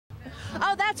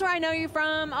Oh, that's where I know you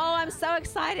from. Oh, I'm so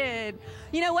excited.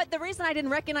 You know what? The reason I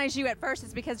didn't recognize you at first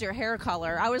is because of your hair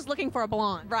color. I was looking for a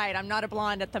blonde. Right, I'm not a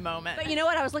blonde at the moment. But you know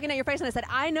what? I was looking at your face and I said,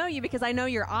 I know you because I know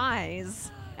your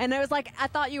eyes. And I was like, I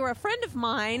thought you were a friend of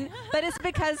mine, but it's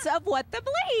because of What the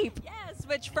Bleep. Yes,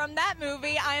 which from that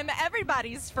movie, I am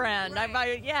everybody's friend.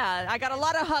 Right. I got a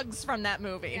lot of hugs from that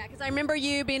movie. Yeah, because I remember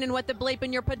you being in What the Bleep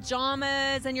in your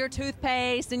pajamas and your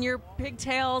toothpaste and your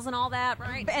pigtails and all that,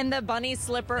 right? And the bunny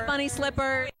slipper. The bunny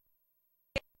slipper.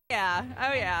 Yeah,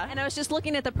 oh yeah. And I was just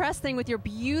looking at the press thing with your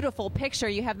beautiful picture.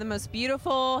 You have the most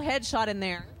beautiful headshot in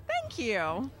there. Thank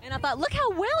you. And I thought, look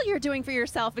how well you're doing for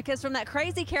yourself, because from that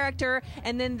crazy character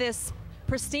and then this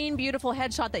pristine, beautiful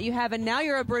headshot that you have, and now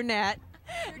you're a brunette.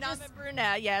 I'm a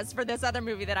brunette, yes, for this other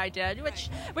movie that I did, which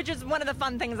is one of the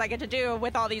fun things I get to do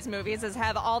with all these movies, is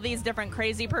have all these different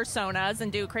crazy personas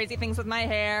and do crazy things with my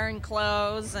hair and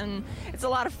clothes, and it's a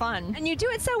lot of fun. And you do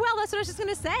it so well. That's what I was just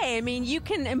going to say. I mean, you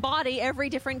can embody every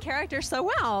different character so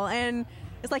well, and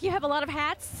it's like you have a lot of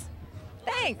hats.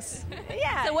 Thanks.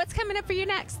 Yeah. So what's coming up for you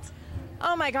next?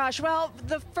 Oh my gosh! Well,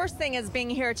 the first thing is being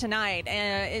here tonight.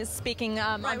 Is speaking.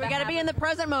 Right, we got to be in the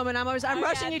present moment. I'm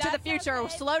rushing you to the future.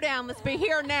 Okay. Slow down. Let's be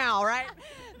here now, right?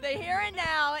 The here and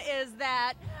now is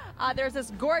that there's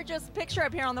this gorgeous picture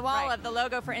up here on the wall Right. of the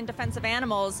logo for In Defense of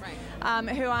Animals, Right.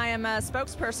 who I am a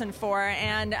spokesperson for,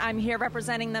 and I'm here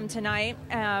representing them tonight.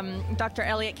 Dr.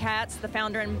 Elliot Katz, the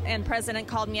founder and president,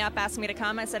 called me up, asked me to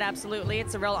come. I said, absolutely.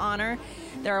 It's a real honor.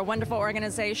 They're a wonderful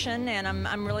organization, and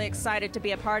I'm really excited to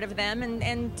be a part of them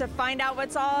and to find out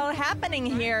what's all happening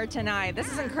here tonight.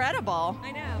 This is incredible.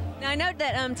 I know. Now, I know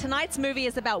that tonight's movie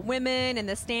is about women and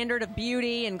the standard of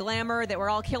beauty and glamour, that we're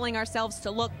all killing ourselves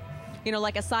to look, you know,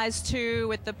 like a size 2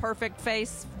 with the perfect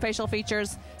facial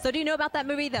features. So do you know about that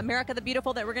movie, The America the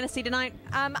Beautiful, that we're going to see tonight?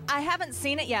 I haven't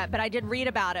seen it yet, but I did read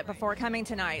about it before coming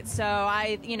tonight. So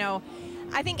I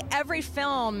think every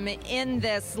film in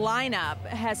this lineup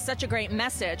has such a great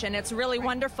message, and it's really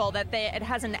wonderful that it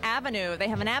has an avenue. They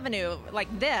have an avenue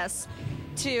like this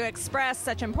to express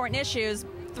such important issues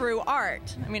through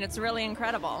art. I mean, it's really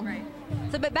incredible. Right.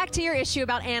 So, but back to your issue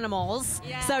about animals.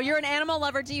 Yeah. So you're an animal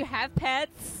lover. Do you have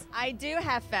pets? I do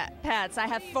have pets. I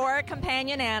have 4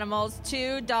 companion animals,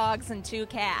 2 dogs and 2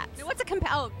 cats. Now, what's a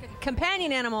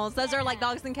companion animals? Those are like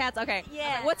dogs and cats? Okay.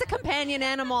 Yeah. Okay. What's a companion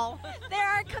animal? There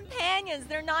are companions.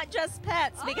 They're not just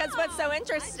pets. Because what's so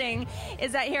interesting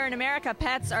is that here in America,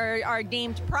 pets are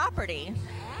deemed property.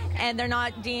 And they're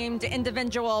not deemed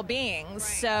individual beings. Right.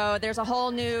 So there's a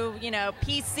whole new,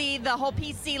 PC, the whole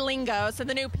PC lingo. So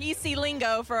the new PC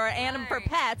lingo for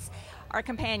pets are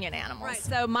companion animals. Right.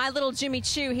 So my little Jimmy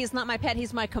Choo, he's not my pet,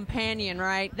 he's my companion,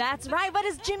 right? That's right. What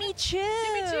is Jimmy Choo?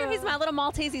 Jimmy Choo, he's my little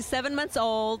Maltese. He's 7 months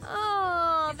old.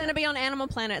 Oh, he's going to be on Animal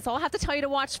Planet, so I'll have to tell you to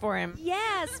watch for him.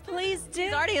 Yes, please do.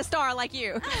 He's already a star like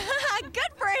you.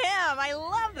 Good for him. I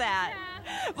love that.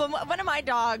 Yeah. Well, one of my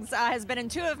dogs has been in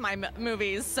 2 of my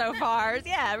movies so far.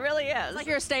 Yeah, it really is. It's like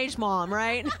you're a stage mom,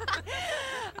 right?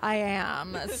 I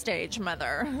am a stage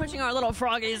mother. Pushing our little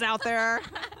froggies out there.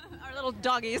 Our little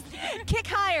doggies. Kick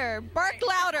higher, bark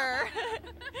louder,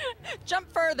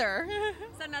 jump further.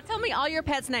 So now tell me all your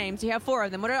pets' names. You have 4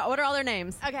 of them. What are all their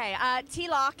names? Okay,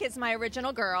 T-Lock is my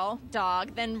original girl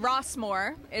dog. Then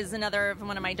Rossmore is another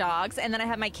one of my dogs. And then I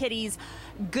have my kitties,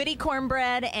 Goody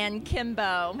Cornbread and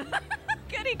Kimbo.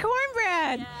 Goody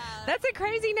Cornbread. Yeah. That's a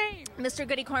crazy name. Mr.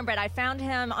 Goody Cornbread. I found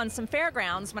him on some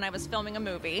fairgrounds when I was filming a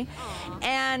movie. Aww.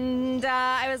 And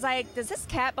I was like, does this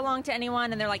cat belong to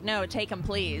anyone? And they're like, no, take him,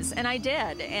 please. And I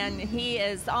did. And he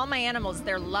is, all my animals,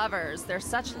 they're lovers. They're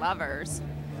such lovers.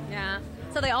 Yeah.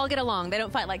 So they all get along. They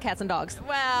don't fight like cats and dogs.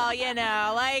 Well,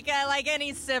 like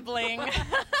any sibling.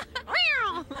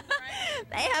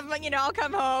 They have, I'll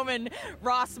come home and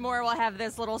Rossmore will have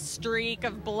this little streak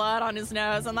of blood on his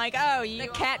nose. I'm like, oh, the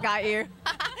cat got you.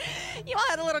 You all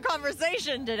had a little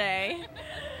conversation today.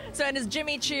 So, and is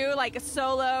Jimmy Choo like a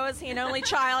solo? Is he an only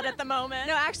child at the moment?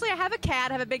 No, actually, I have a cat.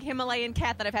 I have a big Himalayan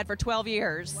cat that I've had for 12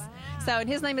 years. Wow. So, and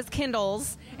his name is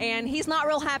Kindles, and he's not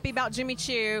real happy about Jimmy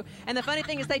Choo. And the funny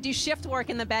thing is they do shift work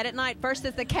in the bed at night. First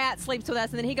is the cat sleeps with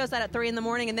us, and then he goes out at 3 in the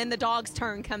morning, and then the dog's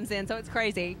turn comes in. So it's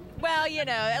crazy. Well,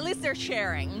 at least they're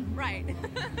sharing. Right.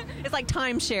 It's like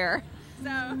timeshare.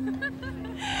 So,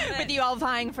 with you all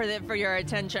vying for your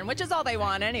attention, which is all they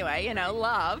want anyway,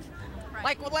 love.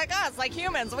 Like us, like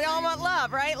humans. We all want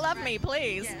love, right? Love me,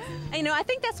 please. Yes. And, I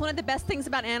think that's one of the best things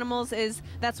about animals is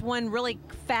that's one really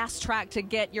fast track to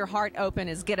get your heart open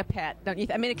is get a pet, don't you?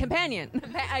 I mean, a companion.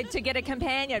 To get a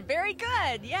companion. Very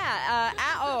good. Yeah.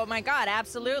 Oh, my God.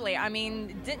 Absolutely. I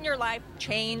mean, didn't your life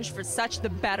change for such the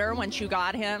better once you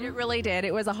got him? It really did.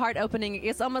 It was a heart opening.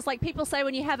 It's almost like people say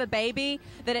when you have a baby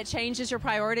that it changes your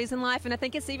priorities in life. And I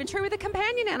think it's even true with a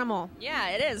companion animal. Yeah,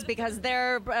 it is because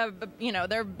they're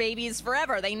babies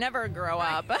forever. They never grow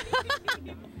up.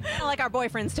 Like our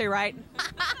boyfriends too, right?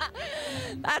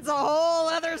 That's a whole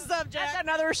other subject. That's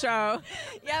another show.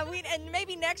 Yeah, and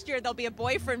maybe next year there'll be a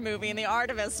boyfriend movie in the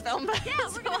Artivist film. Yeah,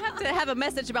 we're going to have to have a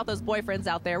message about those boyfriends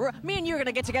out there. Me and you are going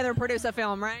to get together and produce a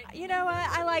film, right? You know what?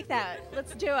 I like that.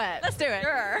 Let's do it. Let's do it.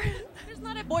 Sure. There's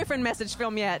not a boyfriend message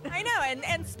film yet. I know,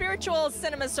 and Spiritual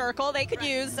Cinema Circle, they could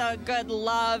use a good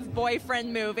love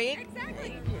boyfriend movie.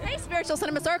 Exactly. Hey, Spiritual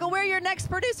Cinema Circle, we're your next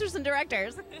producers and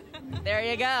directors. There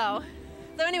you go.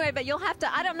 So anyway, but you'll have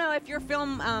to, I don't know if your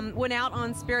film went out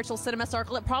on Spiritual Cinema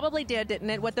Circle. It probably did, didn't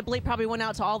it? What the Bleep probably went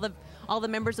out to all the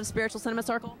members of Spiritual Cinema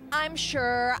Circle? I'm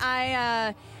sure.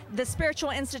 The Spiritual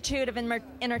Institute of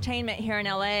Entertainment here in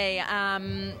LA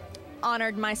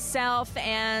honored myself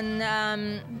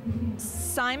and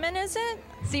Simon, is it?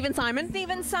 Stephen Simon?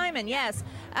 Stephen Simon, yes.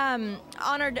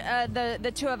 Honored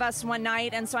the two of us one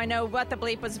night, and so I know What the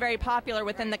Bleep was very popular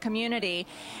within the community.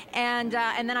 And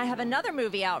then I have another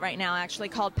movie out right now, actually,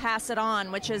 called Pass It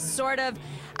On, which is sort of,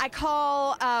 I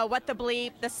call What the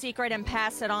Bleep, The Secret, and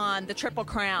Pass It On, the Triple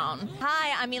Crown.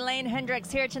 Hi, I'm Elaine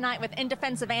Hendrix here tonight with In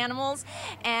Defense of Animals,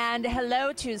 and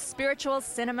hello to Spiritual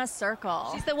Cinema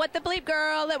Circle. She's the What the Bleep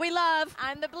girl that we love.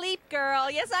 I'm the Bleep girl.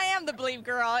 Yes, I am the Bleep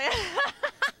girl.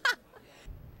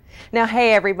 Now,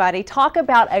 hey everybody, talk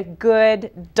about a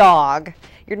good dog.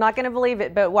 You're not going to believe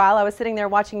it, but while I was sitting there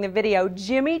watching the video,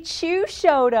 Jimmy Choo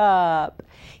showed up.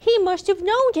 He must have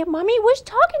known that Mommy was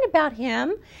talking about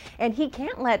him, and he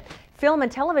can't let film and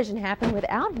television happen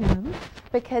without him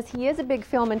because he is a big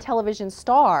film and television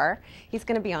star. He's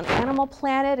going to be on Animal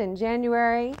Planet in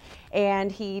January, and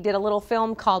he did a little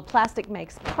film called Plastic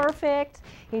Makes Perfect.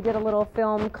 He did a little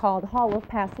film called Hall of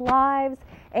Past Lives.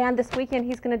 And this weekend,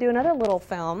 he's going to do another little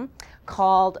film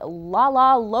called La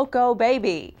La Loco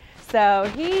Baby. So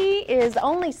he is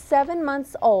only 7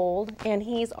 months old, and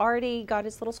he's already got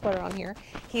his little sweater on here.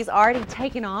 He's already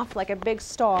taken off like a big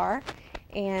star.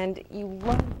 And you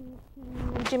love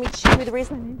Jimmy Choo. The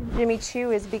reason I named him Jimmy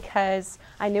Choo is because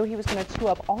I knew he was going to chew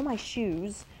up all my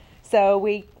shoes. So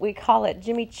we call it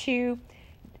Jimmy Choo.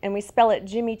 And we spell it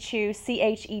Jimmy Choo,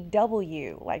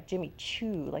 C-H-E-W, like Jimmy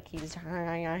Choo, like he's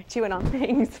chewing on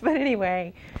things. But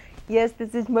anyway, yes,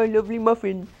 this is my lovely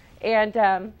muffin.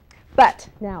 And but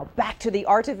now back to the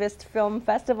Artivist Film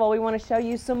Festival. We want to show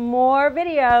you some more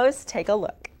videos. Take a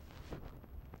look.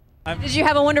 Did you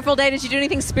have a wonderful day? Did you do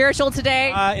anything spiritual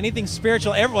today? Anything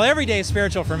spiritual? Every day is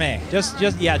spiritual for me. Just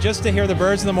to hear the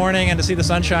birds in the morning and to see the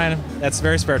sunshine. That's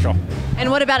very spiritual.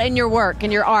 And what about in your work,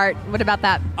 in your art? What about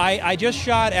that? I just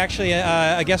shot actually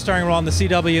a guest starring role in the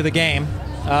CW The Game,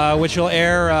 which will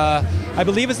air. I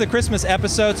believe it's the Christmas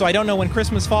episode, so I don't know when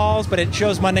Christmas falls, but it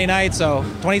shows Monday night, so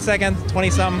 22nd,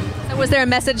 20-something. So was there a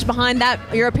message behind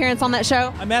that, your appearance on that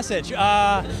show? A message?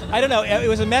 I don't know. It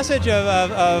was a message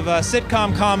of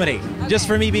sitcom comedy, just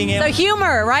for me being able. So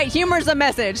humor, right? Humor's a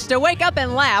message to wake up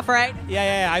and laugh, right?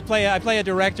 Yeah. I play a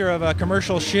director of a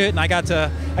commercial shoot, and I got to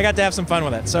have some fun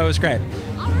with it, so it was great.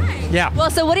 Yeah.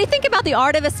 Well, so what do you think about the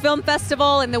Artivist Film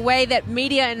Festival and the way that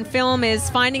media and film is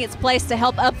finding its place to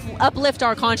help uplift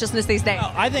our consciousness these days?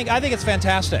 I think it's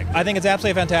fantastic. I think it's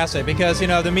absolutely fantastic because,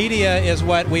 the media is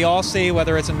what we all see,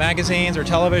 whether it's in magazines or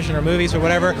television or movies or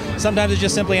whatever. Sometimes it's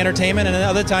just simply entertainment, and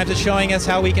other times it's showing us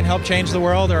how we can help change the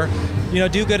world or,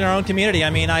 do good in our own community. I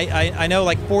mean, I know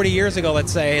like 40 years ago,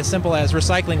 let's say, as simple as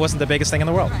recycling wasn't the biggest thing in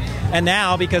the world. And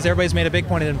now, because everybody's made a big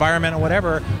point of the environment or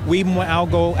whatever, we now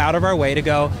go out of our way to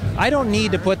go, I don't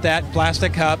need to put that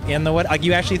plastic cup in the like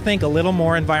you actually think a little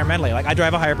more environmentally. Like I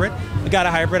drive a hybrid. I got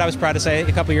a hybrid, I was proud to say,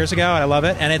 a couple years ago, and I love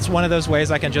it. And it's one of those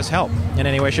ways I can just help in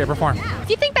any way, shape, or form. If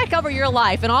you think back over your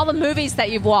life and all the movies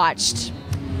that you've watched,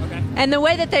 and the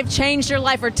way that they've changed your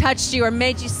life or touched you or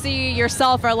made you see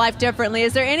yourself or life differently,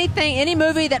 is there any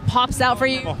movie that pops out for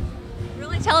you?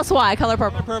 Really? Tell us why, Color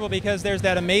Purple. Color Purple, because there's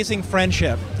that amazing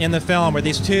friendship in the film where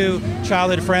these two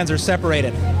childhood friends are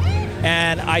separated.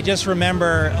 And I just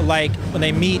remember, like, when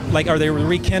they meet, like, or they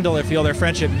rekindle or feel their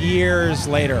friendship years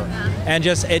later. And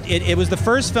just, it was the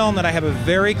first film that I have a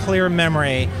very clear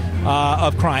memory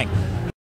of crying.